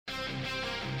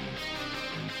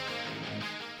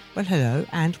Well, hello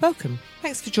and welcome.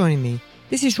 Thanks for joining me.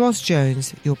 This is Ros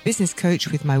Jones, your business coach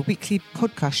with my weekly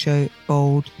podcast show,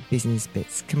 Bold Business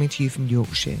Bits, coming to you from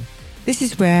Yorkshire. This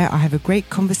is where I have a great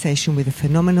conversation with a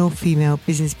phenomenal female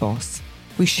business boss.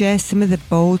 We share some of the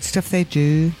bold stuff they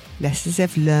do, lessons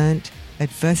they've learnt,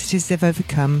 adversities they've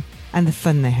overcome, and the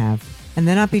fun they have. And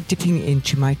then I'll be dipping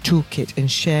into my toolkit and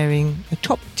sharing a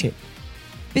top tip.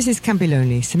 Business can be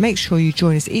lonely, so make sure you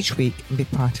join us each week and be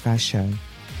part of our show.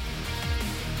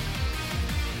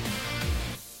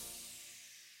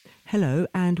 Hello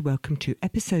and welcome to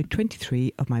episode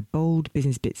 23 of my Bold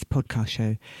Business Bits podcast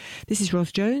show. This is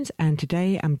Ros Jones and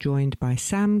today I'm joined by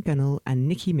Sam Gunnell and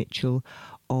Nikki Mitchell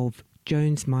of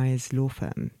Jones Myers Law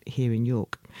Firm here in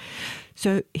York.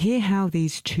 So hear how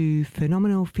these two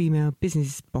phenomenal female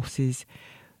business bosses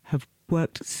have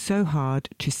worked so hard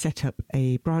to set up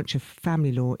a branch of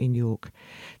family law in York.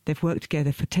 They've worked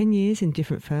together for 10 years in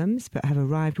different firms, but have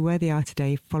arrived where they are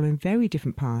today following very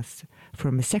different paths,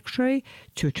 from a secretary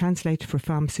to a translator for a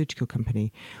pharmaceutical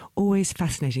company. Always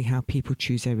fascinating how people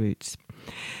choose their routes.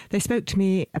 They spoke to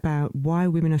me about why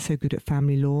women are so good at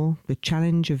family law, the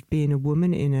challenge of being a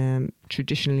woman in a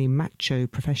traditionally macho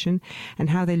profession,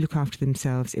 and how they look after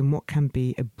themselves in what can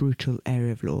be a brutal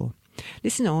area of law.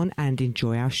 Listen on and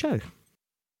enjoy our show.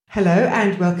 Hello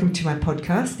and welcome to my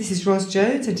podcast. This is Ros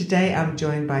Jones and today I'm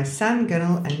joined by Sam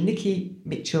Gunnell and Nikki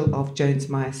Mitchell of Jones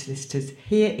Myers Solicitors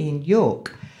here in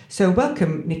York. So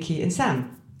welcome Nikki and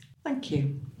Sam. Thank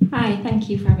you. Hi, thank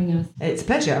you for having us. It's a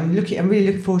pleasure. I'm really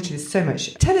looking forward to this so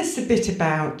much. Tell us a bit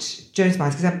about Jones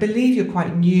Myers, because I believe you're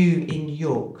quite new in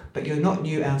York, but you're not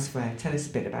new elsewhere. Tell us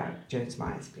a bit about Jones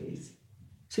Myers, please.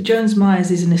 So Jones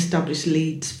Myers is an established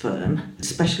Leeds firm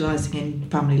specialising in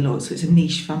family law, so it's a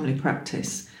niche family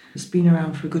practice. It's been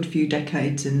around for a good few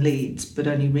decades in Leeds, but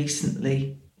only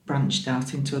recently branched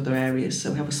out into other areas.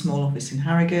 So we have a small office in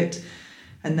Harrogate,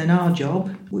 and then our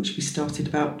job, which we started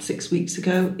about 6 weeks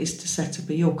ago, is to set up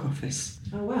a York office.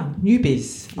 Oh wow,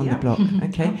 newbies on the block.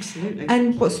 Okay, absolutely.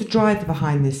 And what's the driver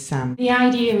behind this, Sam? The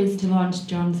idea is to launch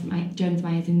Jones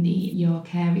Myers in the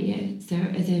York area. So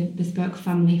as a bespoke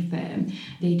family firm,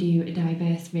 they do a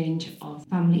diverse range of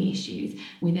family issues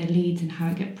with a Leeds and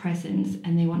Harrogate presence,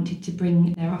 and they wanted to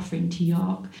bring their offering to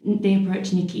York. They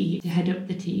approached Nikki to head up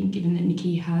the team, given that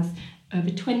Nikki has over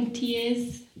 20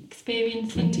 years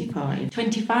experience. 25.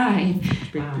 25.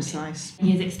 To be precise.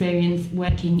 Years experience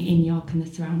working in York and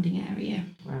the surrounding area.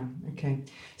 Wow, okay.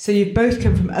 So you've both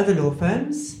come from other law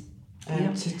firms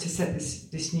to set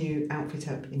this new outfit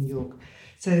up in York.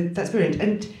 So that's brilliant.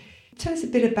 And tell us a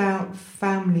bit about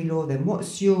family law then. What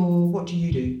do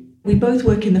you do? We both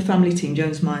work in the family team.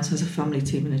 Jones Myers has a family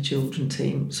team and a children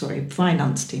team.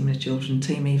 Finance team and a children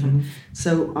team even.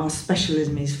 So our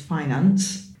specialism is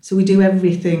finance. So we do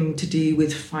everything to do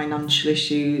with financial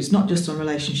issues, not just on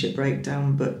relationship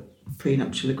breakdown, but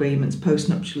prenuptial agreements,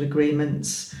 postnuptial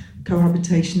agreements,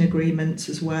 cohabitation agreements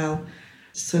as well.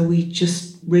 So we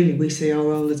see our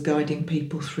role as guiding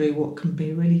people through what can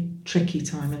be a really tricky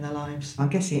time in their lives. I'm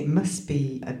guessing it must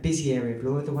be a busy area of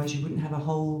law, otherwise you wouldn't have a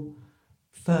whole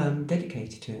firm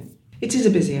dedicated to it. It is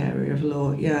a busy area of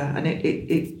law, yeah, and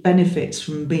it benefits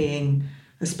from being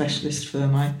a specialist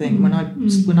firm, I think. When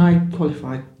I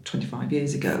qualified 25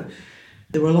 years ago,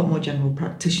 there were a lot more general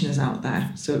practitioners out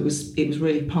there, so it was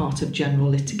really part of general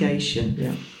litigation.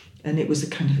 Yeah. And it was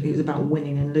about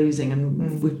winning and losing,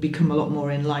 and we've become a lot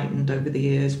more enlightened over the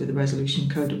years with the Resolution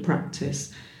Code of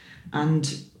Practice,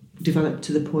 and developed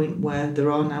to the point where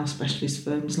there are now specialist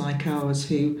firms like ours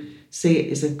who see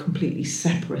it as a completely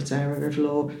separate area of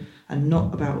law and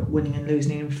not about winning and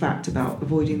losing, in fact about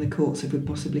avoiding the courts if we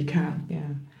possibly can. Yeah.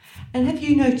 And have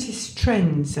you noticed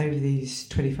trends over these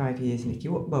 25 years, Nikki?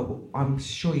 Well, I'm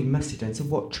sure you must have done. So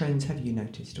what trends have you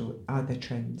noticed, or are there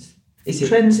trends?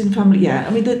 Trends in family? Yeah,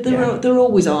 I mean, there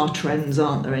always are trends,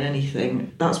 aren't there, in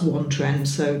anything? That's one trend.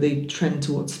 So the trend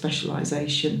towards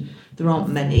specialisation. There aren't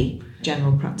many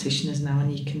general practitioners now,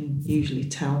 and you can usually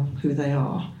tell who they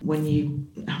are when you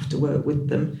have to work with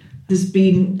them. There's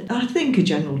been, I think, a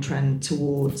general trend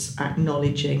towards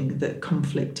acknowledging that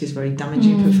conflict is very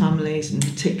damaging for families and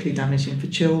particularly damaging for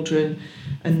children,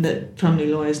 and that family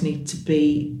lawyers need to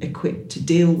be equipped to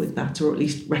deal with that, or at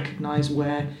least recognise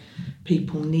where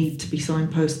people need to be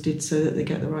signposted so that they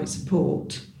get the right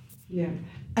support. Yeah.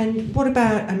 And what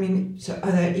about, so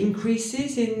are there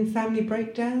increases in family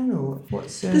breakdown, or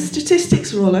what's... The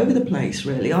statistics are all over the place,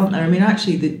 really, aren't there? I mean,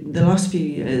 actually, the last few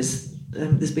years,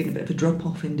 there's been a bit of a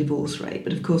drop-off in divorce rate,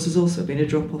 but of course there's also been a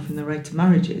drop-off in the rate of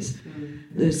marriages.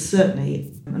 There's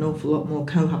certainly an awful lot more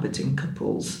cohabiting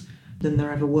couples than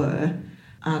there ever were,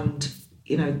 and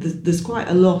there's quite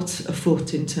a lot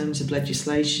afoot in terms of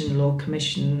legislation, Law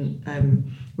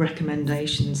Commission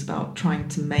recommendations about trying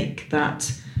to make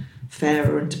that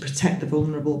fairer and to protect the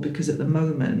vulnerable, because at the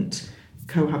moment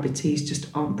cohabitees just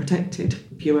aren't protected.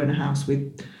 If you own a house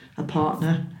with a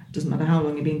partner, doesn't matter how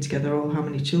long you've been together or how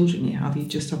many children you have, you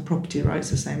just have property rights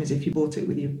the same as if you bought it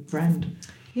with your friend.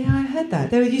 Yeah, I heard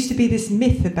that. There used to be this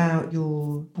myth about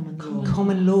your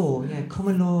common law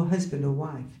husband or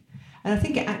wife. And I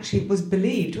think it actually was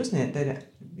believed, wasn't it, that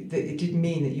it didn't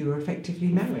mean that you were effectively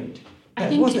married.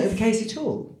 That wasn't the case at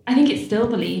all. I think it's still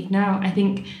believed now. I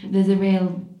think there's a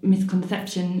real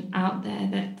misconception out there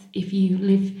that if you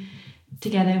live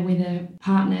together with a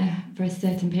partner for a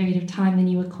certain period of time, then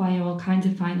you acquire all kinds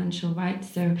of financial rights,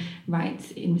 so rights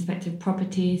in respect of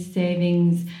properties,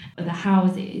 savings, other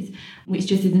houses, which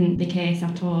just isn't the case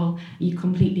at all. You're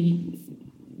completely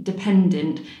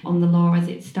dependent on the law as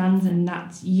it stands, and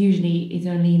that usually is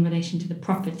only in relation to the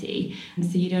property, and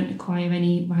so you don't acquire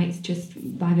any rights just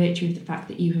by virtue of the fact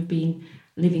that you have been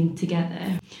living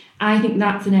together. I think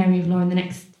that's an area of law in the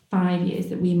next 5 years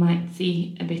that we might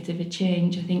see a bit of a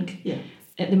change. I think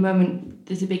at the moment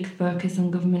there's a big focus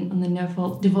on government on the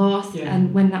no-fault divorce,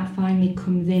 and when that finally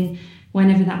comes in,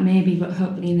 whenever that may be, but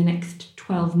hopefully in the next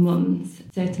 12 months,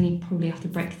 certainly probably after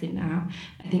Brexit now,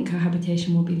 I think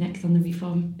cohabitation will be next on the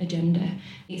reform agenda.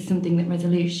 It's something that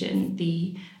Resolution,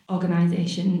 the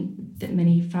organisation that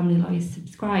many family lawyers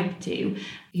subscribe to,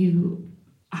 who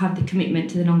have the commitment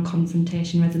to the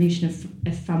non-confrontation resolution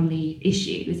of family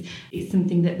issues, it's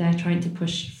something that they're trying to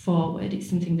push forward. It's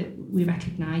something that we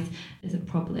recognise as a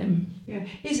problem. Yeah,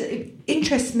 it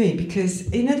interests me because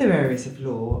in other areas of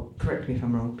law, correct me if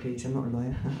I'm wrong, please, I'm not a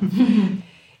lawyer.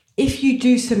 If you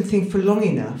do something for long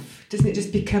enough, doesn't it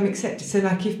just become accepted? So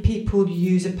like if people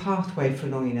use a pathway for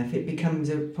long enough, it becomes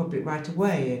a public right of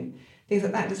way and things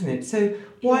like that, doesn't it? So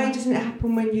why doesn't it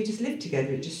happen when you just live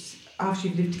together? It just, after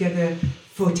you've lived together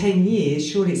for 10 years,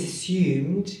 surely it's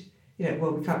assumed,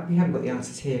 well, we haven't got the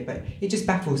answers here, but it just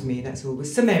baffles me, that's all.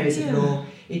 With some areas of law,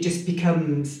 it just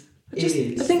becomes... I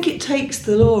think it takes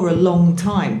the law a long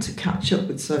time to catch up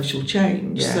with social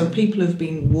change. Yeah. So people have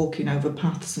been walking over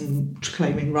paths and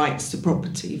claiming rights to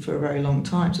property for a very long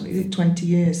time. So I think 20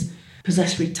 years.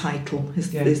 Possessory title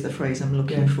is the phrase I'm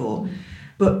looking for.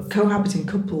 But cohabiting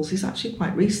couples is actually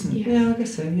quite recent. Yeah, I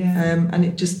guess so, yeah. And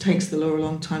it just takes the law a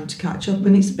long time to catch up.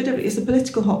 And it's a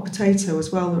political hot potato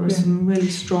as well. There are some really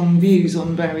strong views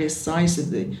on various sides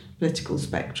of the political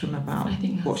spectrum about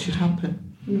what should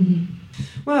happen. Mm-hmm.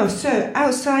 Well, so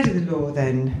outside of the law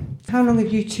then, how long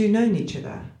have you two known each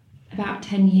other? About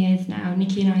 10 years now.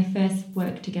 Nikki and I first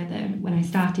worked together when I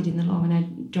started in the law, and I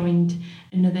joined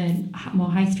another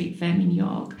more high street firm in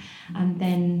York. And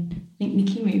then I think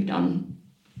Nikki moved on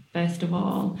first of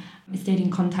all. I stayed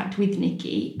in contact with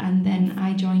Nikki, and then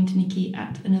I joined Nikki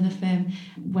at another firm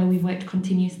where we worked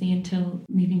continuously until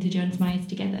moving to Jones Myers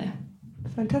together.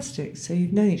 Fantastic. So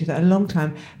you've known each other a long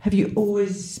time. Have you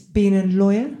always been a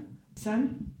lawyer,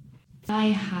 Sam? I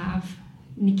have.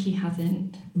 Nikki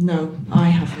hasn't. No, I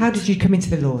haven't. How did you come into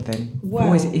the law then? Well,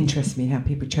 always interests me how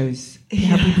people choose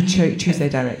their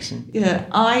direction. Yeah,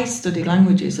 I studied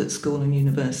languages at school and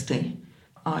university.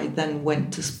 I then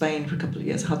went to Spain for a couple of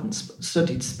years. I hadn't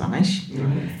studied Spanish.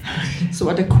 Right. So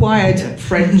I'd acquired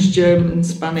French, German,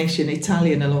 Spanish and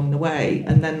Italian along the way,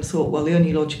 and then thought, well, the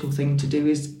only logical thing to do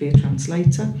is be a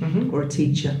translator or a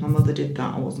teacher. My mother did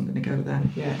that. I wasn't going to go there.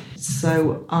 Yeah.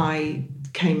 So I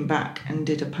came back and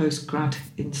did a postgrad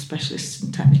in specialist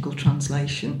and technical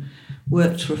translation,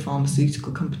 worked for a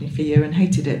pharmaceutical company for a year and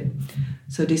hated it.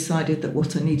 So decided that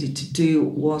what I needed to do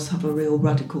was have a real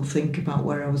radical think about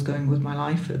where I was going with my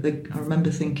life. I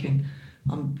remember thinking,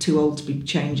 I'm too old to be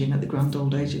changing at the grand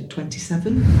old age of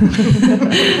 27.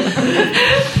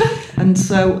 And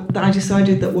so I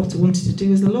decided that what I wanted to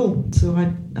do was the law. So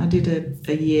I did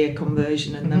a year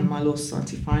conversion and then my Law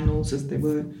Society finals as they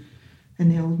were in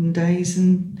the olden days,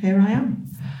 and here I am.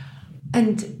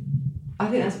 And I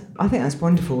think that's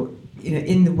wonderful.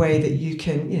 In the way that you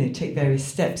can, take various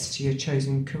steps to your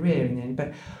chosen career, and then.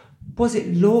 But was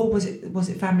it law? Was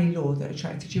it family law that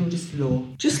attracted you, or just law?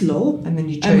 Just law. And then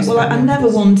you chose. I never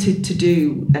wanted to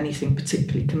do anything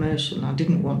particularly commercial. I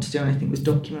didn't want to do anything that was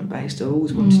document based. I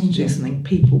always wanted to do something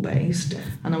people based.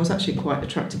 And I was actually quite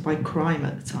attracted by crime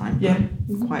at the time. Yeah.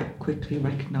 I quite quickly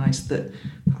recognised that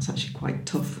that's actually quite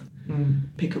tough.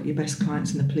 Pick up your best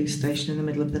clients in the police station in the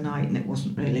middle of the night, and it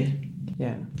wasn't really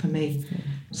for me. Yeah.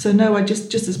 So no, I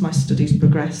just as my studies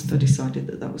progressed, I decided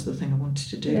that was the thing I wanted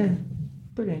to do. Yeah,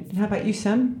 brilliant. And how about you,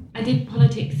 Sam? I did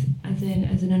politics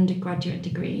as an undergraduate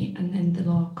degree and then the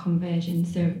law conversion,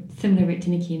 so similar route to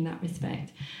Nikki in that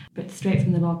respect, but straight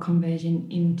from the law conversion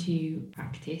into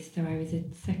practice. So I was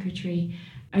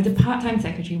a part-time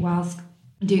secretary whilst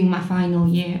doing my final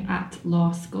year at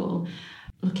law school.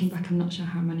 Looking back, I'm not sure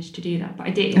how I managed to do that, but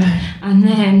I did. And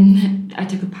then I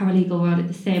took a paralegal role at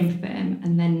the same firm,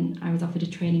 and then I was offered a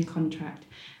training contract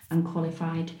and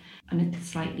qualified on a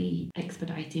slightly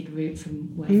expedited route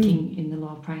from working in the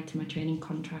law prior to my training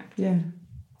contract. Yeah.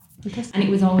 Fantastic. And it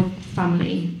was always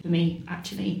family for me,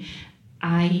 actually.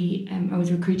 I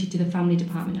was recruited to the family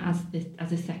department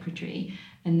as a secretary,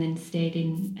 and then stayed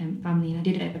in family. And I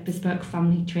did a bespoke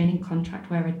family training contract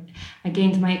where I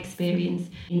gained my experience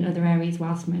in other areas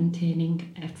whilst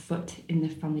maintaining a foot in the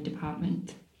family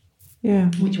department. Yeah.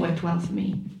 Which worked well for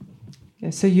me. Yeah.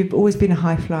 So you've always been a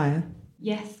high flyer.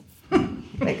 Yes.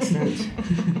 Excellent.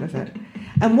 Love it.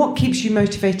 And what keeps you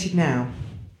motivated now,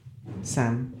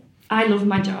 Sam? I love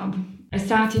my job. I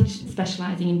started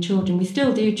specialising in children. We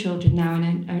still do children now,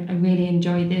 and I really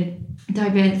enjoy the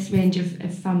diverse range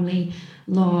of family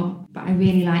law, but I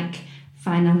really like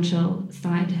financial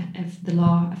side of the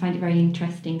law. I find it very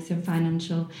interesting. So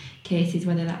financial cases,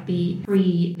 whether that be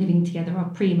pre-living together or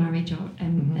pre-marriage, or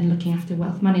and looking after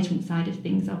wealth management side of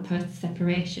things, or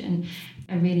post-separation.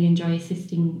 I really enjoy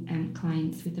assisting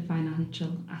clients with the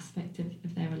financial aspect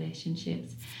of their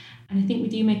relationships. And I think we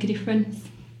do make a difference.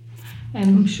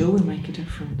 I'm sure we make a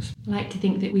difference. I like to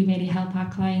think that we really help our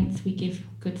clients, we give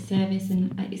good service,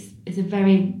 and it's a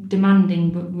very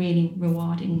demanding but really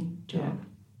rewarding job.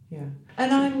 Yeah.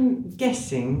 And I'm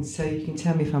guessing, so you can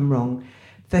tell me if I'm wrong,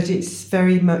 that it's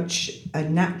very much a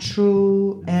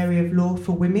natural area of law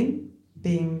for women,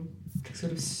 being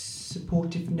sort of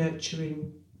supportive,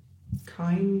 nurturing,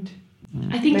 kind.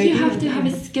 I think maybe, you have to have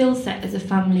a skill set as a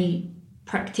family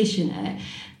practitioner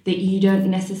that you don't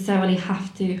necessarily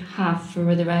have to have for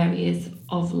other areas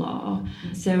of law.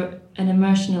 So an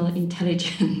emotional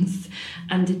intelligence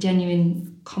and a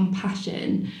genuine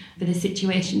compassion for the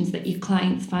situations that your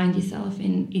clients find yourself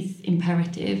in is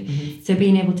imperative. So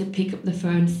being able to pick up the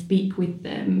phone, speak with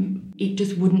them, it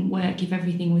just wouldn't work if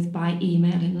everything was by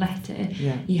email and letter.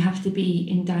 Yeah. You have to be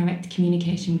in direct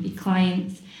communication with your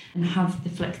clients and have the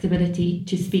flexibility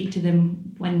to speak to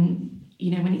them when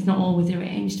it's not always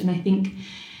arranged. And I think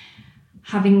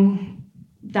having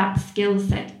that skill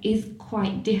set is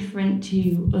quite different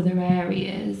to other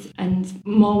areas, and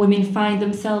more women find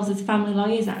themselves as family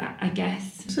lawyers, I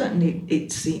guess. Certainly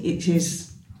it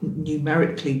is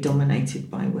numerically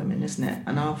dominated by women, isn't it?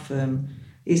 And our firm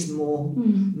is more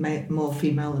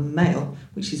female than male,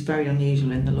 which is very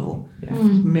unusual in the law. Yeah.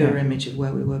 Mirror image of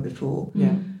where we were before.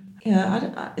 Yeah.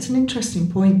 Yeah, it's an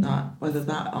interesting point that whether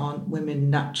that aren't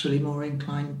women naturally more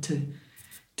inclined to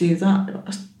do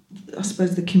that. I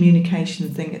suppose the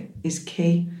communication thing is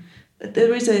key.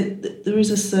 There is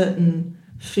a certain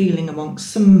feeling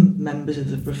amongst some members of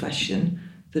the profession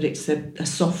that it's a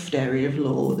soft area of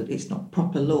law, that it's not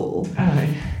proper law. Oh.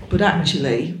 But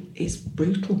actually, it's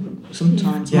brutal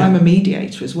sometimes. Yeah. I'm a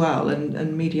mediator as well,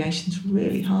 and mediation's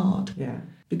really hard. Yeah.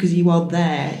 Because you are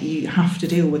there, you have to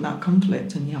deal with that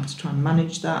conflict, and you have to try and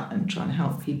manage that and try and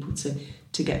help people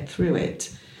to get through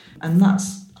it. And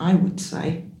that's, I would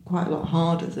say, quite a lot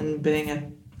harder than being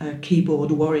a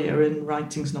keyboard warrior and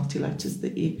writing snotty letters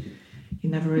that you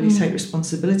never really take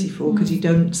responsibility for, because you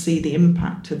don't see the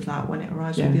impact of that when it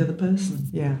arrives with the other person.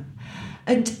 Yeah.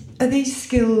 And are these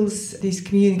skills, these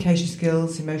communication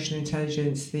skills, emotional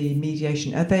intelligence, the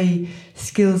mediation, are they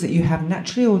skills that you have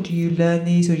naturally, or do you learn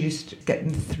these, or you just get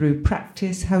them through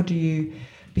practice? How do you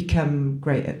become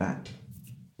great at that?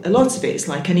 A lot of it is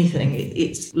like anything.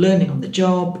 It's learning on the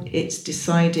job. It's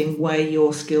deciding where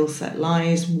your skill set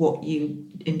lies, what you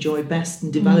enjoy best,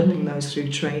 and developing those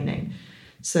through training.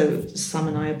 So Sam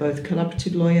and I are both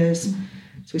collaborative lawyers.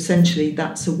 So essentially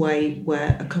that's a way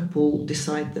where a couple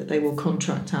decide that they will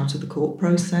contract out of the court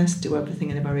process, do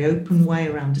everything in a very open way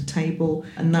around a table,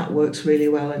 and that works really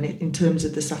well. And in terms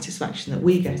of the satisfaction that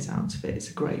we get out of it, it's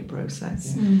a great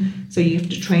process. So you have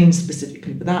to train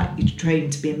specifically for that. You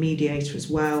train to be a mediator as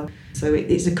well. So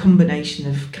it's a combination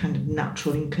of kind of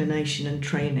natural inclination and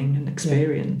training and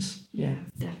experience. Yeah,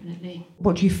 Definitely.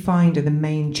 What do you find are the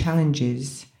main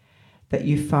challenges that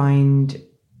you find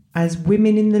as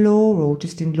women in the law, or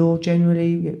just in law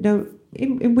generally? No,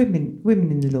 in women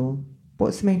in the law.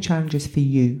 What's the main challenges for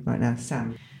you right now,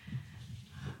 Sam?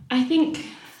 I think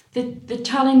the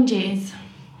challenges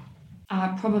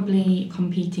are probably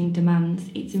competing demands.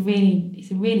 It's a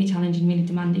really challenging, really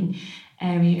demanding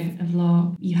area of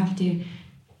law. You have to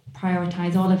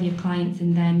prioritise all of your clients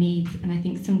and their needs. And I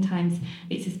think sometimes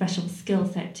it's a special skill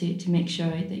set to make sure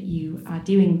that you are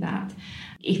doing that.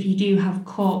 If you do have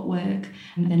court work,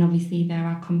 then obviously there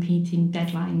are competing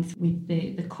deadlines with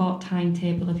the court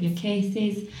timetable of your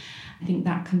cases. I think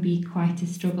that can be quite a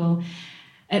struggle.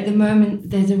 At the moment,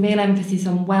 there's a real emphasis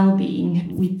on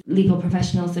well-being with legal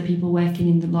professionals, so people working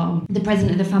in the law. The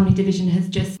President of the Family Division has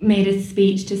just made a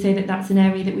speech to say that that's an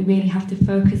area that we really have to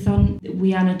focus on.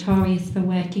 We are notorious for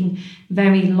working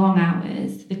very long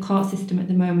hours, the court system at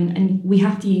the moment, and we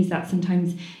have to use that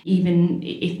sometimes even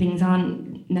if things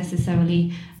aren't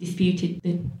necessarily disputed.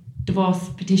 The divorce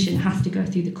petition has to go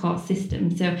through the court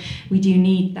system, so we do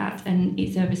need that, and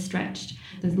it's overstretched.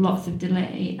 There's lots of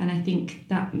delay, and I think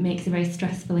that makes a very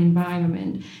stressful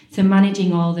environment. So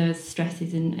managing all those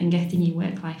stresses and getting your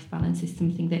work-life balance is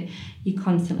something that you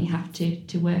constantly have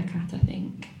to work at, I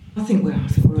think. I think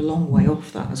we're a long way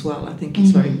off that as well. I think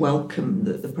it's very welcome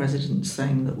that the President's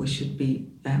saying that we should be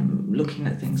looking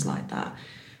at things like that.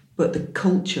 But the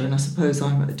culture, and I suppose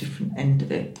I'm at a different end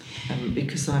of it,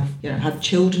 because I've had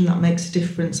children, that makes a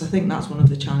difference. I think that's one of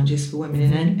the challenges for women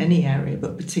in any area,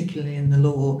 but particularly in the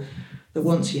law, that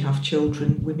once you have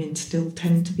children, women still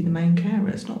tend to be the main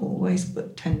carers, not always,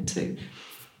 but tend to.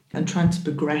 And trying to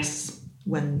progress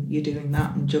when you're doing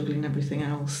that and juggling everything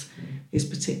else is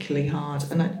particularly hard.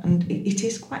 And it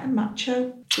is quite a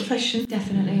macho profession.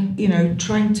 Definitely.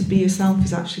 Trying to be yourself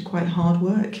is actually quite hard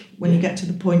work when you get to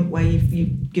the point where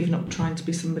you've given up trying to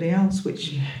be somebody else,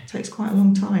 which takes quite a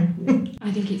long time.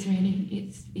 I think it's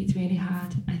really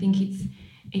hard. I think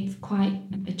it's quite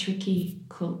a tricky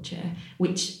culture,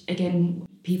 which again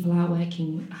people are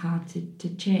working hard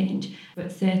to change,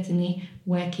 but certainly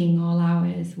working all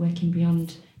hours, working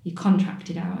beyond your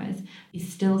contracted hours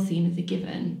is still seen as a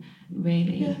given,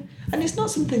 really. Yeah. And it's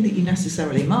not something that you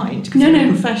necessarily mind, because you're a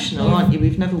professional, aren't you?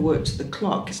 We've never worked to the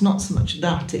clock. It's not so much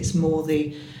that, it's more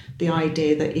the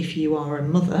idea that if you are a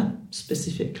mother,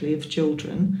 specifically of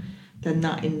children, then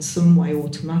that in some way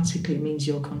automatically means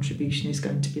your contribution is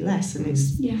going to be less, and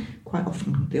it's quite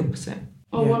often the opposite.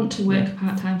 Or want to work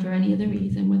part-time for any other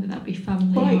reason, whether that be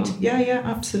family Right, or... yeah,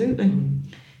 absolutely.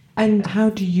 And how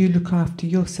do you look after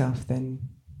yourself then,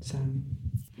 Sam,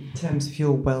 in terms of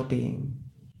your well-being?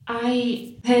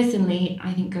 I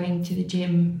think going to the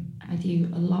gym, I do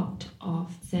a lot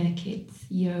of circuits,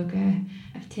 yoga.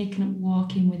 I've taken up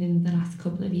walking within the last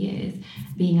couple of years,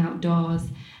 being outdoors.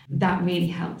 That really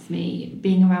helps me.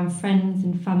 Being around friends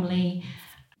and family,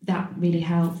 that really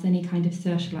helps. Any kind of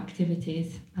social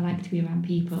activities. I like to be around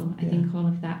people. I think all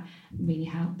of that really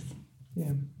helps.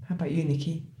 Yeah. How about you,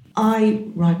 Nikki? I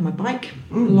ride my bike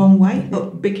a long way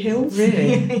up big hills.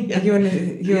 Really? You're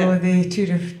the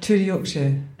Tour de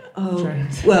Yorkshire. Oh,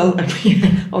 well,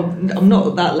 I'm not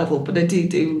at that level, but I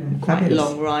do quite fabulous.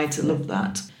 long rides. I love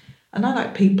that. And I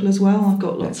like people as well. I've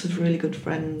got lots of really good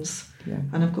friends. Yeah.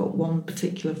 And I've got one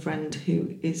particular friend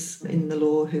who is in the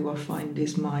law, who I find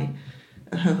is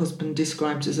her husband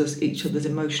describes us as each other's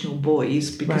emotional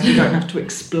boys, because we don't have to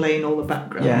explain all the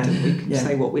background and we can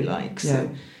say what we like. So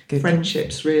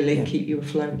friendships really keep you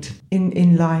afloat.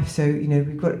 In life, so,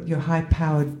 we've got your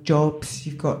high-powered jobs,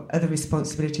 you've got other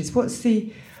responsibilities. What's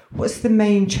the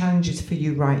main challenges for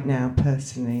you right now,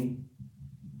 personally?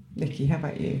 Nikki, how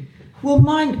about you? Well,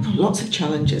 mine, lots of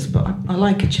challenges, but I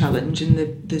like a challenge, and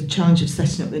the challenge of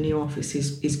setting up the new office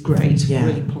is great. I'm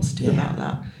really positive about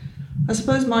that. I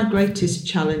suppose my greatest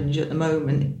challenge at the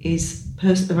moment is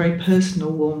a very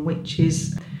personal one, which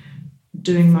is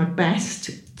doing my best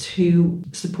to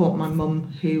support my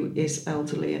mum, who is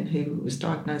elderly and who was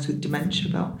diagnosed with dementia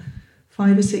about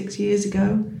 5 or 6 years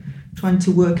ago, trying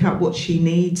to work out what she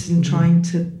needs and trying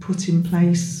to put in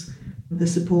place the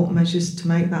support measures to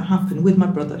make that happen with my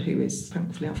brother, who is,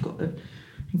 thankfully I've got an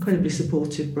incredibly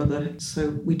supportive brother, so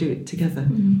we do it together.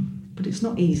 But it's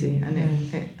not easy, and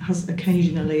it has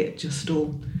occasionally, it just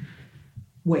all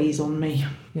weighs on me.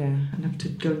 Yeah. And I have to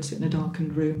go and sit in a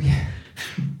darkened room.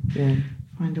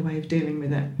 Find a way of dealing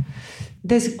with it.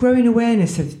 There's a growing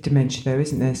awareness of dementia, though,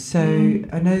 isn't there? So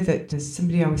I know that there's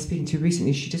somebody I was speaking to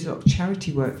recently, she does a lot of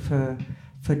charity work for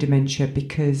dementia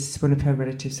because one of her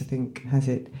relatives, I think, has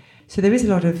it. So there is a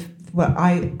lot of, well,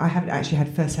 I haven't actually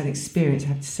had first-hand experience, I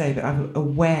have to say, but I'm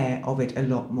aware of it a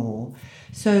lot more.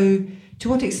 So to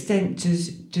what extent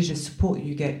does the support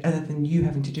you get, other than you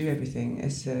having to do everything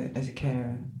as a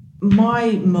carer?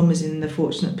 My mum is in the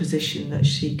fortunate position that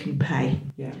she can pay.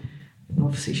 Yeah.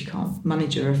 Obviously, she can't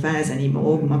manage her affairs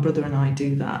anymore. My brother and I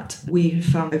do that. We have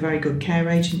found a very good care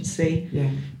agency. Yeah.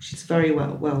 She's very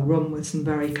well run with some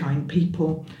very kind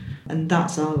people. And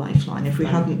that's our lifeline. If we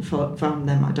hadn't found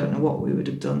them, I don't know what we would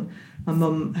have done. My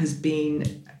mum has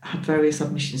been had various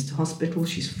admissions to hospital.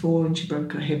 She's 4 and she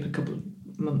broke her hip a couple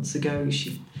of months ago.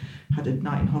 She had a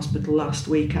night in hospital last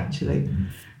week, actually.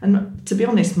 And to be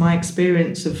honest, my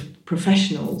experience of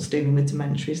professionals dealing with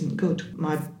dementia isn't good.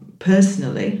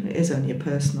 Personally, it is only a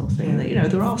personal thing. That,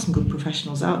 there are some good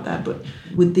professionals out there, but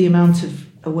with the amount of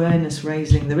awareness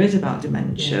raising there is about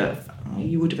dementia,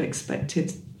 you would have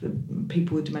expected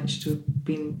people with dementia to have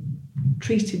been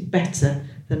treated better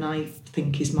than I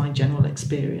think is my general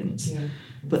experience. Yeah.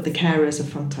 But the carers are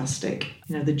fantastic.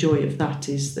 The joy of that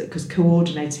is that, because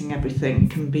coordinating everything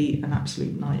can be an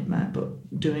absolute nightmare,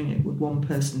 but doing it with one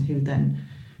person who then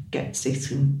gets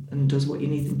it and does what you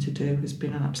need them to do has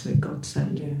been an absolute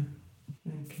godsend.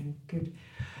 Yeah. Okay, good.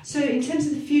 So in terms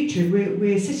of the future,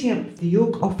 we're setting up the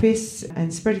York office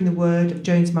and spreading the word of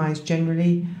Jones Myers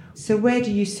generally. So where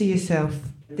do you see yourself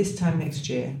this time next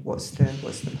year? What's the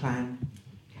plan?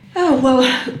 Oh, well,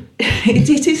 it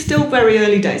is still very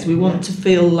early days. We want to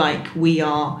feel like we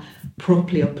are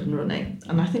properly up and running.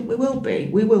 And I think we will be.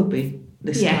 We will be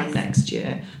this time next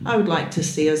year. I would like to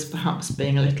see us perhaps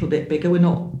being a little bit bigger. We're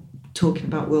not talking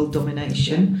about world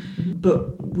domination,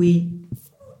 but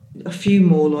a few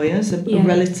more lawyers, a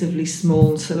relatively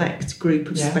small select group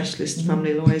of specialist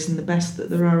family lawyers, and the best that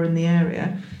there are in the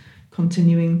area,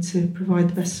 continuing to provide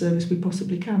the best service we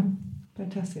possibly can.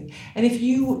 Fantastic. And if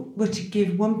you were to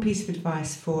give one piece of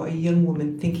advice for a young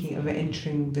woman thinking of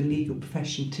entering the legal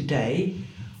profession today,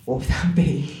 what would that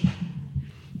be?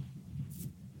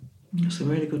 That's a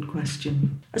really good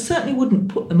question. I certainly wouldn't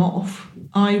put them off.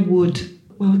 I would,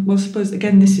 well, I suppose,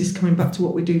 again, this is coming back to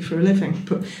what we do for a living,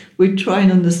 but we'd try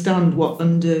and understand what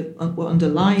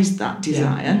underlies that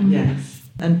desire. Yes.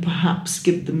 And perhaps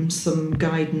give them some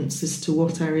guidance as to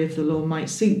what area of the law might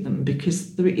suit them,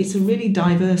 because it's a really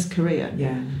diverse career.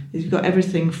 Yeah. You've got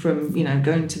everything from,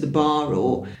 going to the bar,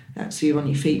 or so you're on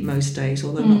your feet most days,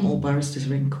 although not all barristers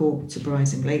are in court,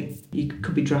 surprisingly. You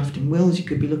could be drafting wills, you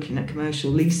could be looking at commercial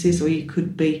leases, or you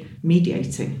could be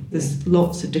mediating. There's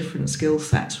lots of different skill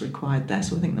sets required there.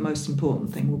 So I think the most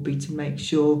important thing would be to make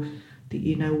sure that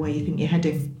you know where you think you're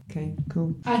heading. Okay,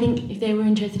 cool. I think if they were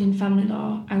interested in family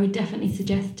law, I would definitely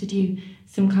suggest to do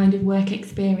some kind of work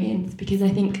experience, because I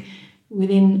think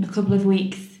within a couple of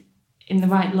weeks in the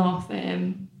right law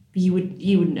firm, you would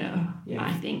know. Yeah.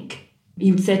 I think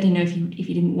you would certainly know if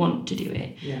you didn't want to do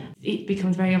it. Yeah. It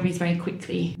becomes very obvious very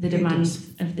quickly, the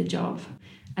demands of the job.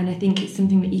 And I think it's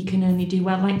something that you can only do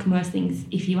well, like most things,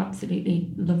 if you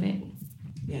absolutely love it.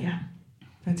 Yeah.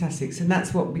 Fantastic. So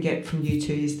that's what we get from you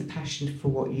two, is the passion for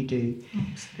what you do.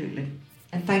 Absolutely.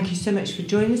 And thank you so much for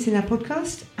joining us in our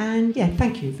podcast. And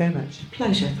thank you very much.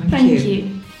 Pleasure. Thank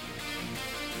you.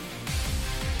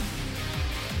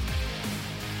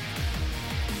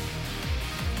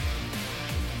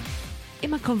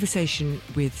 In my conversation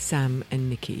with Sam and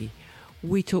Nikki,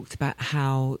 we talked about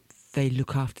how they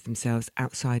look after themselves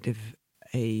outside of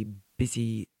a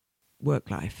busy work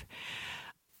life.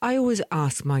 I always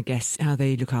ask my guests how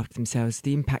they look after themselves,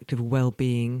 the impact of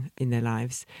well-being in their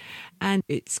lives. And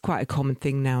it's quite a common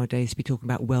thing nowadays to be talking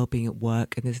about well-being at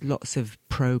work. And there's lots of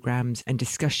programs and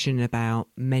discussion about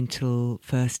mental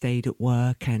first aid at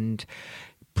work and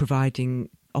providing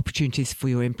opportunities for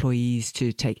your employees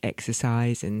to take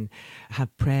exercise and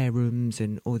have prayer rooms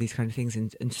and all these kind of things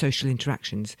and social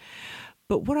interactions.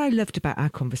 But what I loved about our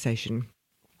conversation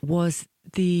was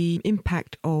the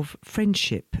impact of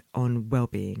friendship on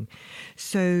well-being.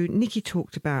 So Nikki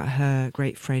talked about her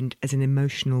great friend as an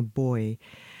emotional buoy,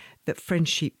 that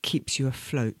friendship keeps you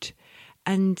afloat.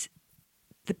 And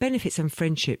the benefits and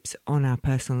friendships on our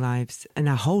personal lives and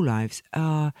our whole lives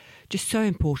are just so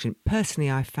important.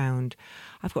 Personally, I've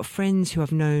got friends who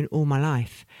I've known all my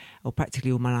life, or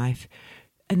practically all my life,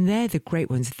 and they're the great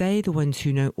ones. They're the ones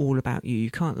who know all about you.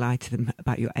 You can't lie to them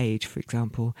about your age, for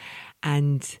example.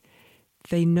 And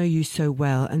they know you so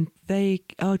well, and they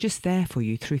are just there for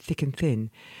you through thick and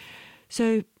thin.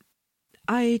 So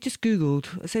I just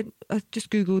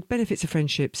Googled benefits of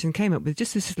friendships and came up with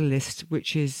just this little list,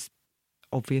 which is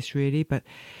obvious really, but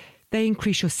they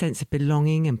increase your sense of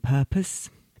belonging and purpose.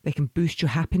 They can boost your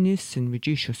happiness and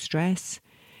reduce your stress,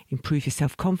 improve your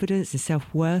self-confidence and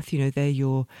self-worth. They're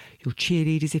your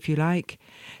cheerleaders, if you like.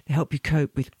 They help you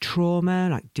cope with trauma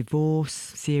like divorce,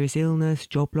 serious illness,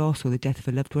 job loss, or the death of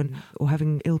a loved one, or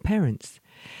having ill parents.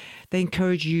 They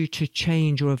encourage you to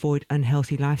change or avoid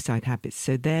unhealthy lifestyle habits.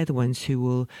 So they're the ones who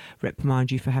will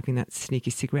reprimand you for having that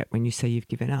sneaky cigarette when you say you've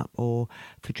given up, or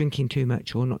for drinking too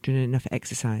much or not doing enough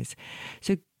exercise.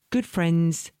 So good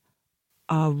friends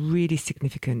are really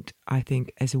significant, I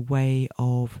think, as a way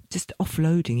of just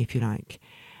offloading, if you like.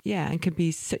 Yeah, and can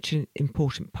be such an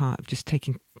important part of just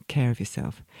taking care of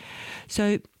yourself.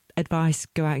 So advice,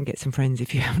 go out and get some friends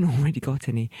if you haven't already got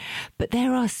any. But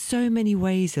there are so many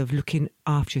ways of looking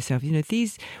after yourself. You know,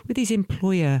 with these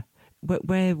employer,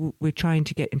 where we're trying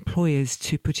to get employers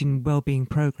to put in wellbeing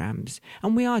programs,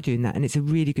 and we are doing that, and it's a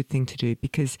really good thing to do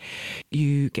because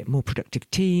you get more productive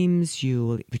teams,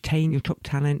 you'll retain your top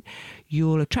talent,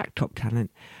 you'll attract top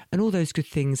talent, and all those good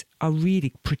things are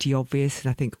really pretty obvious, and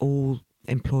I think all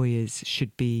employers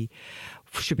should be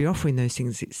offering those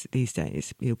things these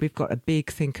days. You know, we've got a big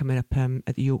thing coming up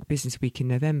at the York Business Week in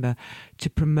November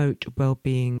to promote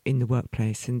wellbeing in the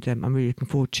workplace, and I'm really looking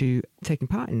forward to taking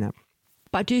part in that.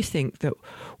 But I do think that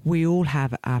we all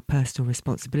have our personal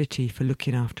responsibility for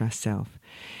looking after ourselves.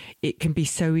 It can be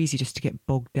so easy just to get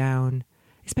bogged down,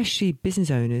 especially business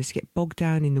owners, get bogged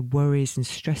down in the worries and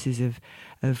stresses of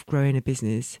growing a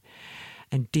business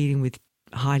and dealing with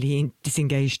highly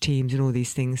disengaged teams and all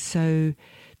these things. So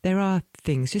there are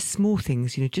things, just small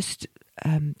things, you know, just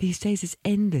these days it's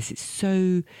endless. It's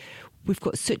so... We've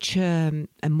got such a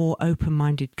more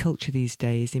open-minded culture these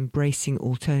days, embracing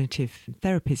alternative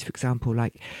therapies, for example,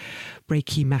 like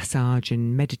Reiki massage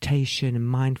and meditation and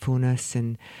mindfulness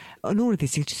and all of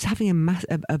these things, just having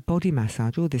a body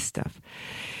massage, all this stuff.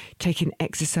 Taking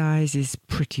exercise is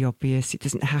pretty obvious. It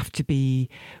doesn't have to be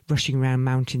rushing around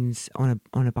mountains on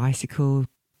a bicycle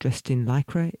dressed in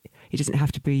lycra. It doesn't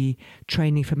have to be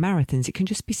training for marathons. It can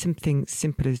just be something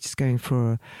simple as just going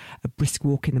for a brisk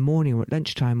walk in the morning or at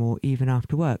lunchtime or even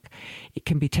after work. It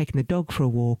can be taking the dog for a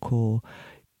walk or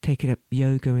taking up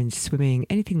yoga and swimming,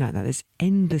 anything like that. There's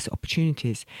endless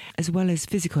opportunities, as well as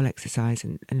physical exercise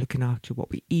and looking after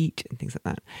what we eat and things like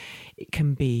that. It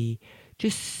can be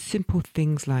just simple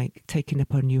things like taking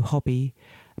up a new hobby,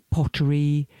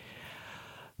 pottery,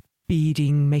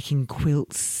 beading, making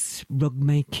quilts, rug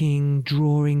making,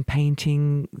 drawing,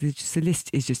 painting. The list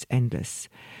is just endless.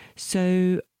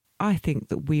 So I think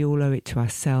that we all owe it to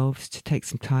ourselves to take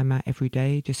some time out every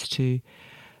day just to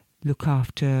look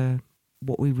after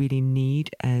what we really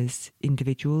need as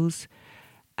individuals.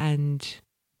 And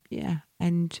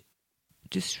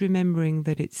just remembering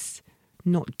that it's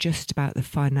not just about the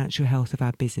financial health of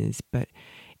our business, but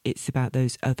it's about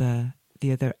the other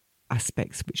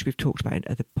aspects which we've talked about in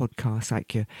other podcasts,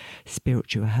 like your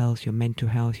spiritual health, your mental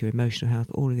health, your emotional health,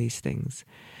 all of these things.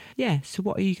 Yeah, so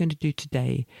what are you going to do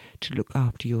today to look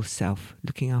after yourself?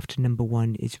 Looking after number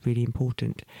one is really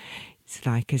important. It's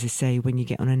like, as I say, when you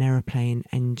get on an aeroplane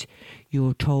and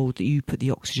you're told that you put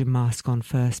the oxygen mask on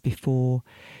first before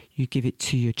you give it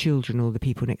to your children or the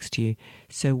people next to you.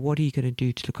 So what are you going to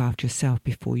do to look after yourself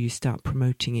before you start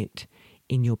promoting it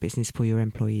in your business for your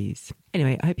employees?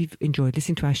 Anyway, I hope you've enjoyed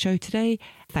listening to our show today.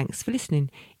 Thanks for listening.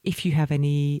 If you have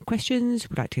any questions,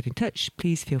 would like to get in touch,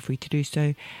 please feel free to do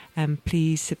so, and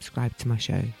please subscribe to my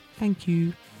show. Thank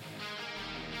you.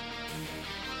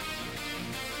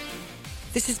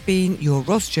 This has been your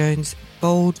Ros Jones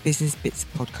Bold Business Bits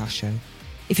podcast show.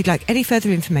 If you'd like any further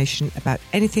information about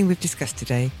anything we've discussed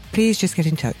today, please just get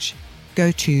in touch.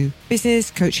 Go to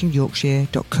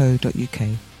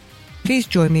businesscoachingyorkshire.co.uk. Please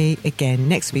join me again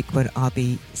next week when I'll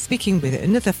be speaking with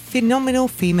another phenomenal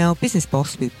female business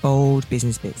boss with bold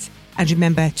business bits. And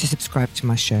remember to subscribe to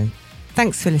my show.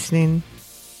 Thanks for listening.